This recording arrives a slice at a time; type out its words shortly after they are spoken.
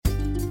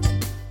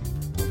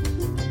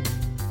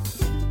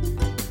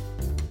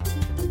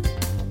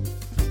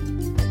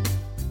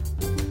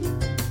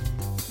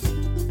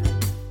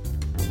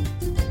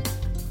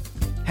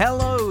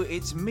Hello,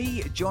 it's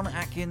me, John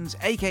Atkins,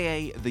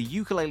 aka the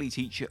Ukulele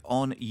Teacher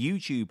on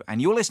YouTube,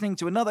 and you're listening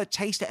to another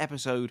taster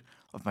episode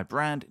of my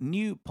brand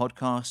new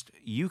podcast,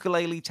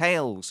 Ukulele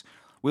Tales.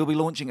 We'll be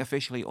launching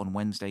officially on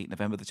Wednesday,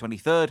 November the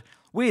 23rd,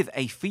 with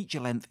a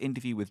feature-length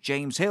interview with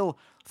James Hill,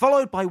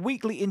 followed by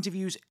weekly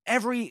interviews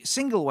every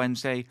single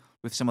Wednesday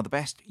with some of the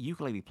best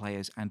ukulele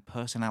players and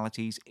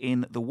personalities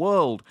in the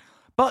world.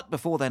 But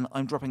before then,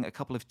 I'm dropping a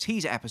couple of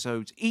teaser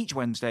episodes each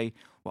Wednesday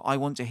where I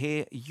want to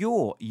hear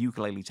your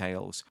ukulele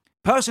tales.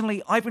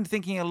 Personally, I've been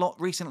thinking a lot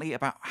recently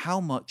about how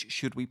much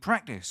should we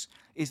practice?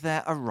 Is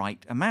there a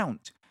right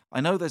amount?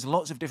 I know there's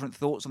lots of different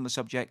thoughts on the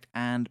subject,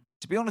 and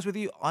to be honest with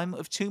you, I'm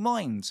of two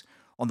minds.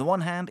 On the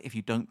one hand, if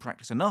you don't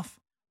practice enough,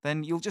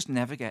 then you'll just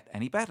never get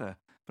any better.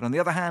 But on the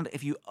other hand,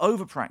 if you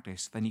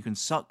over-practice, then you can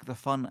suck the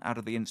fun out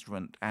of the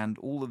instrument and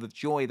all of the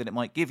joy that it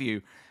might give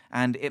you,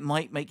 and it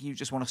might make you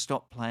just want to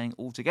stop playing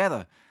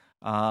altogether.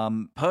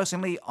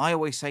 Personally, I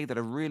always say that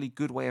a really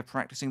good way of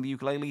practicing the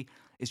ukulele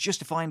is just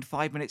to find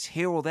 5 minutes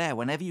here or there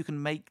whenever you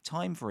can make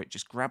time for it.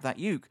 Just grab that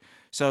uke.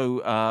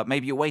 So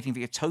maybe you're waiting for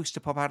your toast to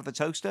pop out of the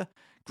toaster.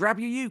 Grab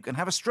your uke and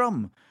have a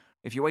strum.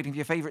 If you're waiting for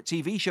your favorite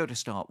TV show to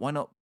start, why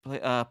not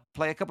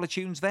play a couple of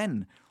tunes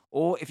then?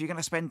 Or if you're going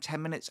to spend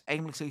 10 minutes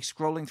aimlessly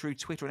scrolling through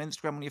Twitter and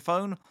Instagram on your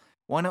phone,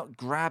 why not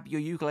grab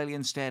your ukulele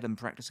instead and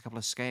practice a couple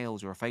of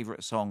scales or a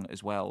favorite song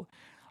as well?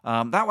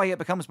 That way it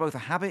becomes both a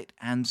habit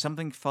and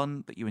something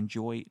fun that you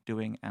enjoy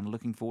doing and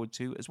looking forward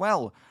to as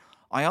well.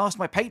 I asked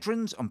my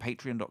patrons on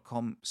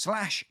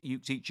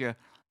patreon.com/uketeacher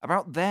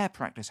about their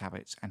practice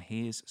habits, and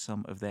here's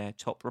some of their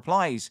top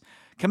replies.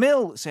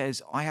 Camille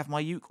says, I have my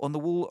uke on the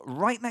wall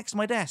right next to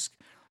my desk,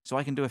 so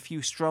I can do a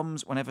few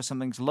strums whenever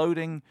something's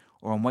loading,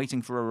 or I'm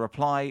waiting for a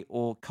reply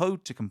or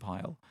code to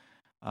compile.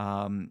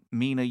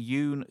 Mina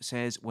Yoon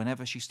says,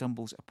 whenever she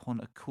stumbles upon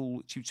a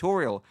cool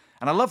tutorial.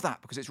 And I love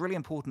that because it's really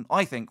important,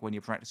 I think, when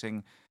you're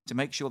practicing, to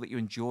make sure that you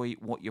enjoy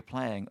what you're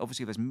playing.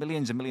 Obviously, there's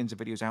millions and millions of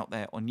videos out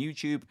there on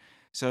YouTube,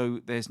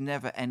 so there's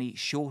never any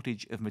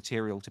shortage of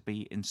material to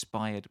be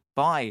inspired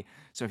by.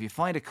 So if you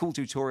find a cool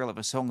tutorial of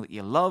a song that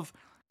you love,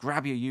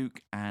 grab your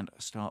uke and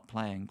start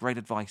playing. Great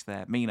advice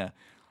there, Mina.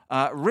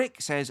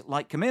 Rick says,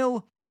 like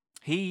Camille,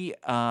 he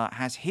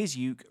has his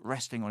uke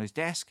resting on his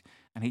desk,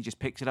 and he just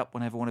picks it up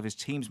whenever one of his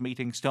Teams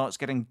meetings starts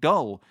getting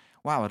dull.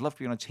 Wow, I'd love to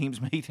be on a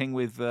Teams meeting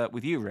with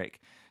you,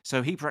 Rick.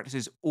 So he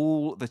practices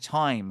all the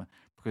time,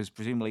 because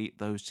presumably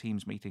those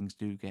Teams meetings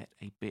do get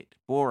a bit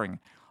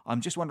boring.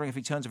 I'm just wondering if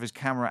he turns off his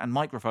camera and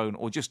microphone,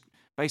 or just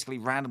basically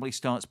randomly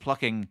starts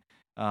plucking.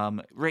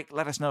 Rick,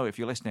 let us know if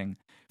you're listening.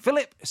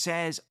 Philip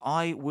says,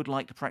 I would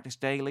like to practice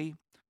daily,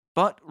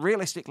 but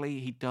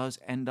realistically, he does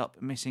end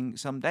up missing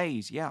some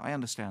days. Yeah, I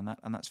understand that,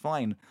 and that's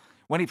fine.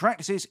 When he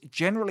practices,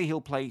 generally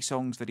he'll play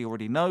songs that he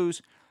already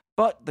knows,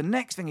 but the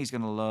next thing he's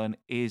going to learn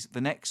is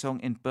the next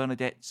song in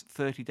Bernadette's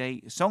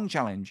 30-day song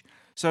challenge.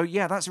 So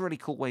yeah, that's a really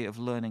cool way of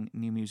learning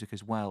new music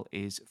as well,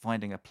 is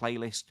finding a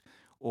playlist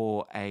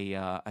or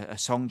a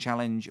song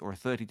challenge or a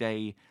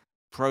 30-day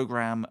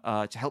program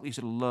to help you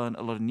sort of learn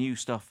a lot of new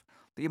stuff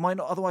that you might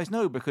not otherwise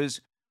know, because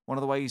one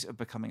of the ways of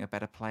becoming a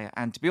better player,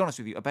 and to be honest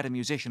with you, a better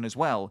musician as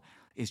well,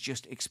 is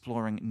just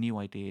exploring new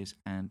ideas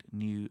and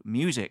new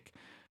music.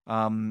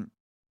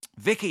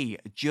 Vicky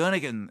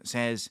Jernigan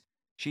says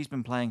she's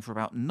been playing for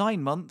about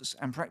 9 months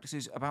and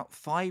practices about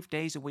 5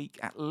 days a week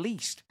at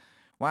least.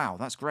 Wow,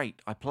 that's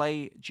great. I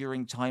play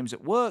during times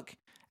at work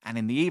and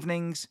in the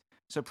evenings,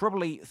 so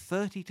probably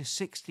 30 to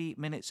 60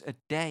 minutes a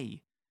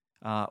day.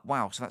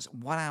 Wow, so that's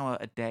 1 hour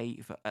a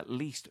day for at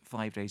least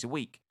 5 days a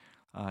week.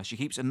 She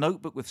keeps a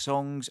notebook with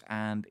songs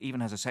and even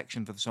has a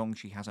section for the songs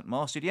she hasn't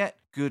mastered yet.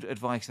 Good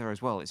advice there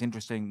as well. It's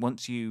interesting,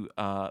 once you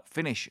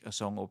finish a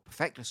song or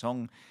perfect a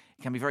song,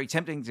 it can be very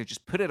tempting to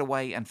just put it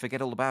away and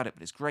forget all about it,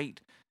 but it's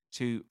great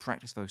to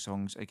practice those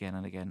songs again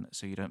and again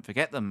so you don't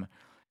forget them.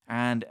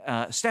 And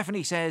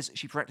Stephanie says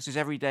she practices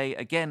every day,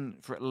 again,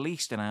 for at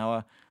least an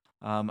hour,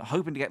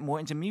 hoping to get more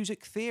into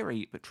music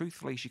theory, but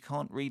truthfully she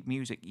can't read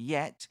music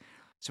yet.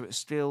 So it's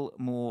still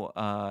more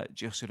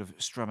just sort of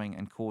strumming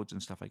and chords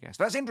and stuff, I guess.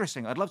 That's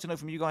interesting. I'd love to know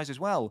from you guys as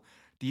well.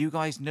 Do you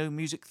guys know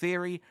music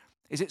theory?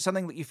 Is it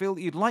something that you feel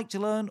that you'd like to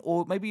learn?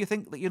 Or maybe you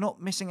think that you're not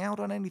missing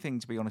out on anything,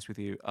 to be honest with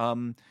you.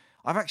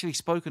 I've actually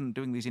spoken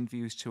doing these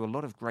interviews to a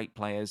lot of great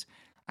players,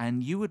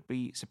 and you would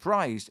be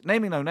surprised.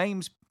 Naming no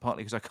names,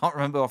 partly because I can't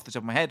remember off the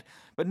top of my head,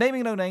 but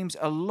naming no names,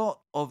 a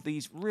lot of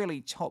these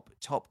really top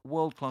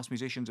world-class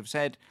musicians have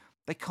said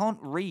they can't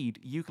read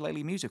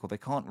ukulele music, or they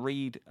can't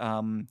read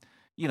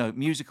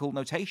musical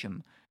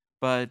notation.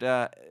 But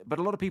a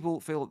lot of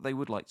people feel that they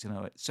would like to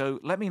know it. So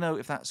let me know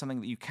if that's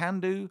something that you can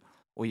do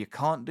or you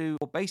can't do,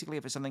 or basically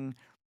if it's something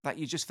that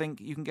you just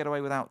think you can get away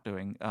without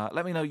doing.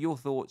 Let me know your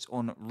thoughts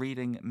on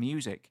reading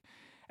music.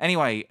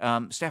 Anyway,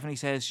 Stephanie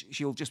says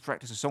she'll just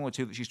practice a song or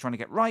two that she's trying to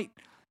get right,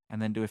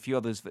 and then do a few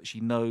others that she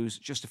knows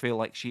just to feel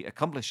like she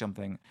accomplished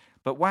something.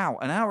 But wow,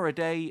 an hour a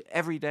day,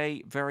 every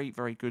day, very,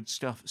 very good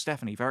stuff.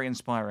 Stephanie, very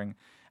inspiring.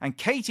 And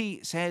Katie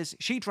says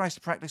she tries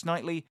to practice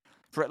nightly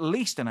for at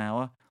least an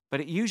hour,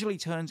 but it usually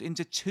turns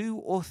into 2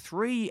 or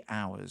 3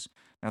 hours.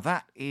 Now,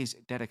 that is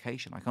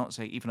dedication. I can't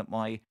say even at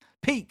my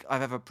peak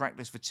I've ever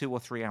practiced for 2 or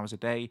 3 hours a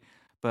day.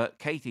 But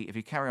Katie, if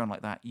you carry on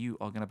like that, you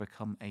are going to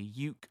become a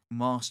uke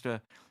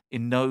master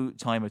in no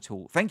time at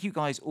all. Thank you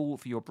guys all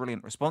for your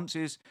brilliant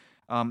responses.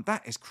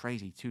 That is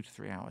crazy, 2 to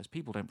 3 hours.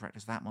 People don't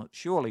practice that much,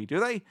 surely, do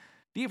they?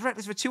 Do you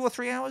practice for 2 or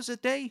 3 hours a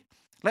day?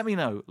 Let me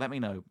know.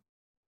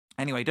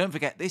 Anyway, don't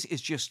forget, this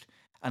is just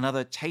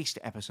another taste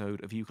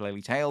episode of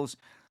Ukulele Tales.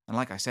 And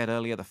like I said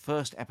earlier, the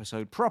first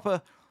episode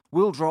proper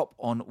will drop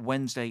on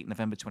Wednesday,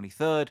 November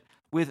 23rd,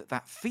 with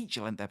that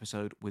feature-length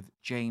episode with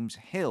James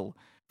Hill,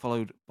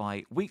 followed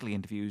by weekly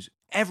interviews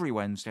every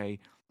Wednesday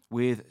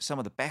with some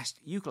of the best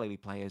ukulele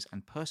players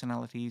and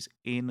personalities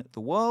in the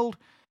world.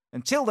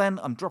 Until then,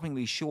 I'm dropping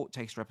these short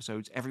taster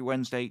episodes every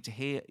Wednesday to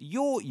hear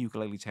your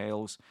ukulele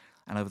tales.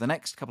 And over the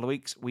next couple of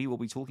weeks, we will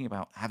be talking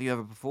about, have you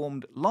ever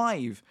performed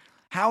live?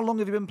 How long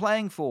have you been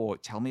playing for?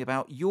 Tell me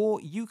about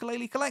your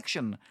ukulele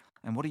collection.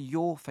 And what are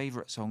your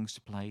favourite songs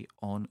to play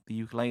on the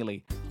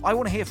ukulele? I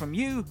want to hear from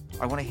you.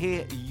 I want to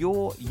hear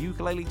your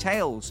ukulele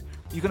tales.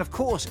 You can, of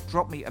course,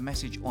 drop me a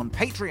message on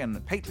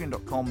Patreon,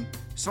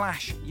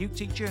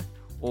 patreon.com/uketeacher,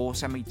 or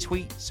send me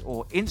tweets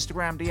or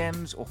Instagram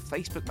DMs or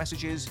Facebook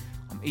messages.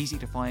 I'm easy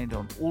to find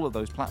on all of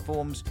those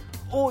platforms.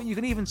 Or you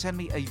can even send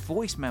me a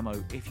voice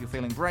memo if you're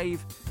feeling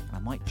brave, and I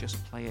might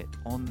just play it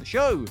on the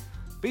show.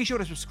 Be sure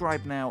to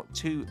subscribe now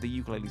to the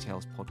Ukulele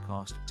Tales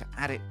podcast to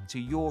add it to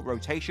your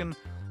rotation.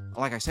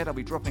 Like I said, I'll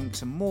be dropping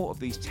some more of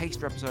these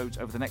taster episodes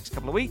over the next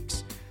couple of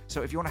weeks.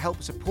 So if you want to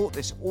help support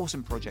this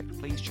awesome project,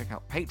 please check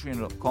out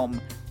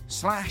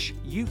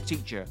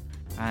patreon.com/uketeacher,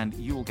 and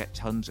you will get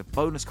tons of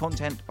bonus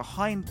content,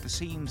 behind the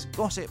scenes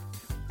gossip,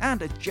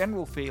 and a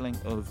general feeling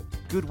of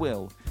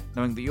goodwill,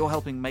 knowing that you're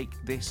helping make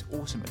this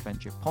awesome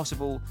adventure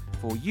possible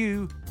for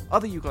you,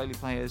 other ukulele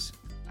players,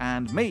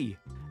 and me.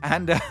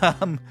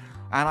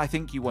 And I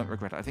think you won't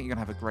regret it. I think you're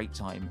going to have a great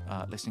time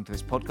listening to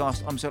this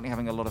podcast. I'm certainly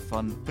having a lot of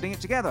fun putting it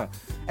together.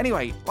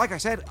 Anyway, like I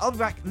said, I'll be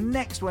back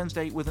next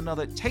Wednesday with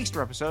another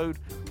taster episode.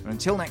 And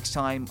until next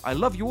time, I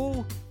love you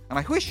all, and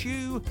I wish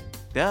you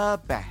the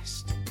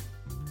best.